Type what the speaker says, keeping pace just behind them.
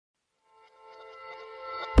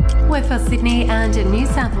We're for Sydney and New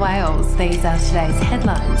South Wales. These are today's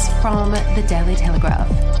headlines from the Daily Telegraph.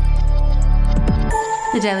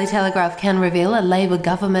 The Daily Telegraph can reveal a Labor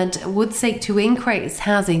government would seek to increase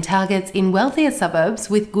housing targets in wealthier suburbs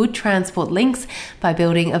with good transport links by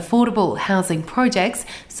building affordable housing projects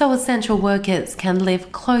so essential workers can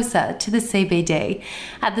live closer to the CBD.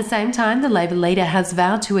 At the same time, the Labor leader has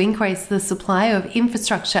vowed to increase the supply of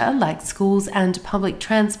infrastructure like schools and public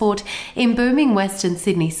transport in booming Western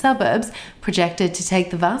Sydney suburbs, projected to take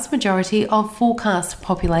the vast majority of forecast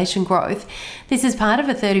population growth. This is part of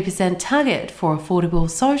a 30% target for affordable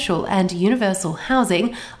social and universal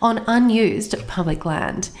housing on unused public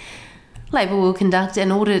land. Labor will conduct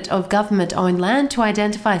an audit of government-owned land to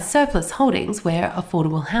identify surplus holdings where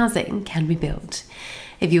affordable housing can be built.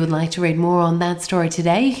 If you would like to read more on that story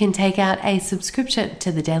today, you can take out a subscription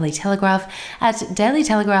to the Daily Telegraph at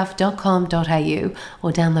dailytelegraph.com.au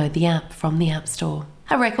or download the app from the App Store.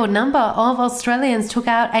 A record number of Australians took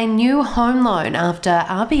out a new home loan after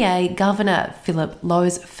RBA Governor Philip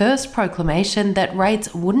Lowe's first proclamation that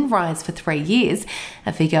rates wouldn't rise for 3 years,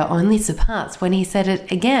 a figure only surpassed when he said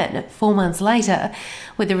it again 4 months later.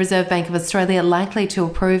 With the Reserve Bank of Australia likely to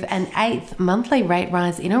approve an 8th monthly rate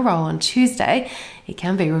rise in a row on Tuesday, it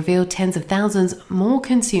can be revealed tens of thousands more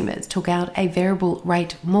consumers took out a variable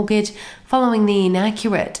rate mortgage following the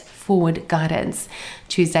inaccurate forward guidance.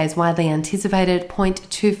 Tuesday's widely anticipated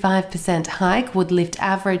 0.25% hike would lift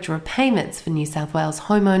average repayments for New South Wales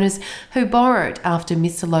homeowners who borrowed after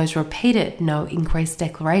Mr Lowe's repeated no increase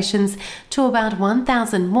declarations to about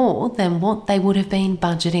 $1,000 more than what they would have been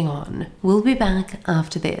budgeting on. We'll be back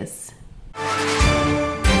after this.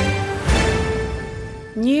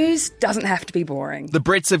 News doesn't have to be boring. The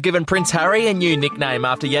Brits have given Prince Harry a new nickname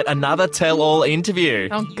after yet another tell-all interview.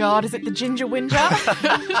 Oh God, is it the Ginger Whinger?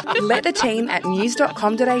 Let the team at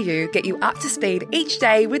news.com.au get you up to speed each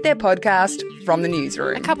day with their podcast, From the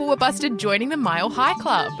Newsroom. A couple were busted joining the Mile High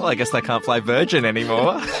Club. Well, I guess they can't play Virgin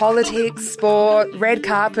anymore. Politics, sport, red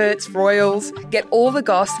carpets, royals. Get all the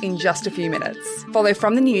goss in just a few minutes. Follow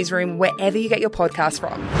From the Newsroom wherever you get your podcast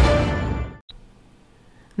from.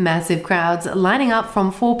 Massive crowds lining up from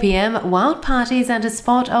 4 p.m, wild parties and a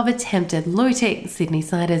spot of attempted looting. Sydney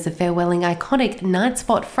siders are farewelling iconic night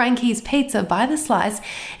spot Frankie's Pizza by the slice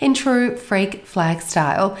in true freak flag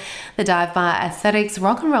style. The dive bar aesthetics,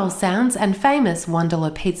 rock and roll sounds and famous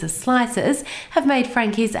 $1 pizza slices have made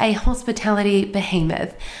Frankie's a hospitality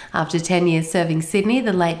behemoth. After 10 years serving Sydney,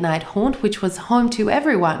 the late night haunt, which was home to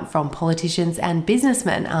everyone from politicians and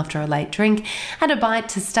businessmen after a late drink, and a bite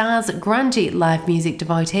to stars, grungy live music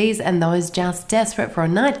devotees and those just desperate for a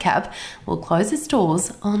nightcap, will close its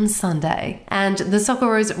doors on Sunday. And the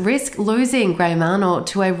Socceroos risk losing Graham Arnold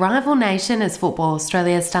to a rival nation as Football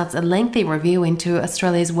Australia starts a lengthy review into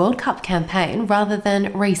Australia's World Cup campaign rather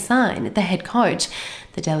than re-sign the head coach.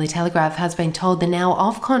 The Daily Telegraph has been told the now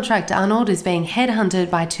off-contract Arnold is being headhunted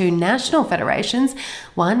by 2 national federations,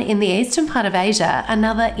 one in the eastern part of Asia,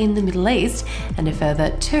 another in the Middle East, and a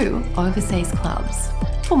further 2 overseas clubs.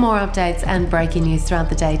 For more updates and breaking news throughout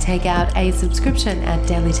the day, take out a subscription at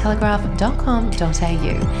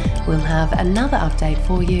dailytelegraph.com.au. We'll have another update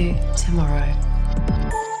for you tomorrow.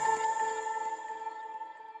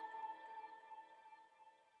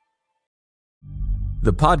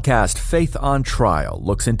 The podcast Faith on Trial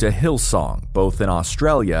looks into Hillsong, both in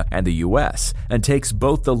Australia and the US, and takes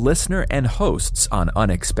both the listener and hosts on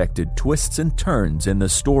unexpected twists and turns in the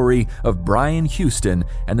story of Brian Houston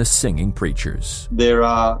and the Singing Preachers. There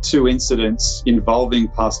are 2 incidents involving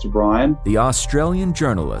Pastor Brian. The Australian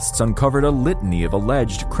journalists uncovered a litany of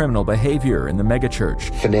alleged criminal behavior in the megachurch.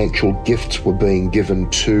 Financial gifts were being given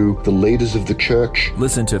to the leaders of the church.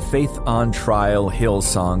 Listen to Faith on Trial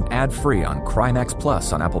Hillsong ad-free on Crimex Plus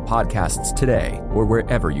on Apple Podcasts today or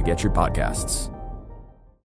wherever you get your podcasts.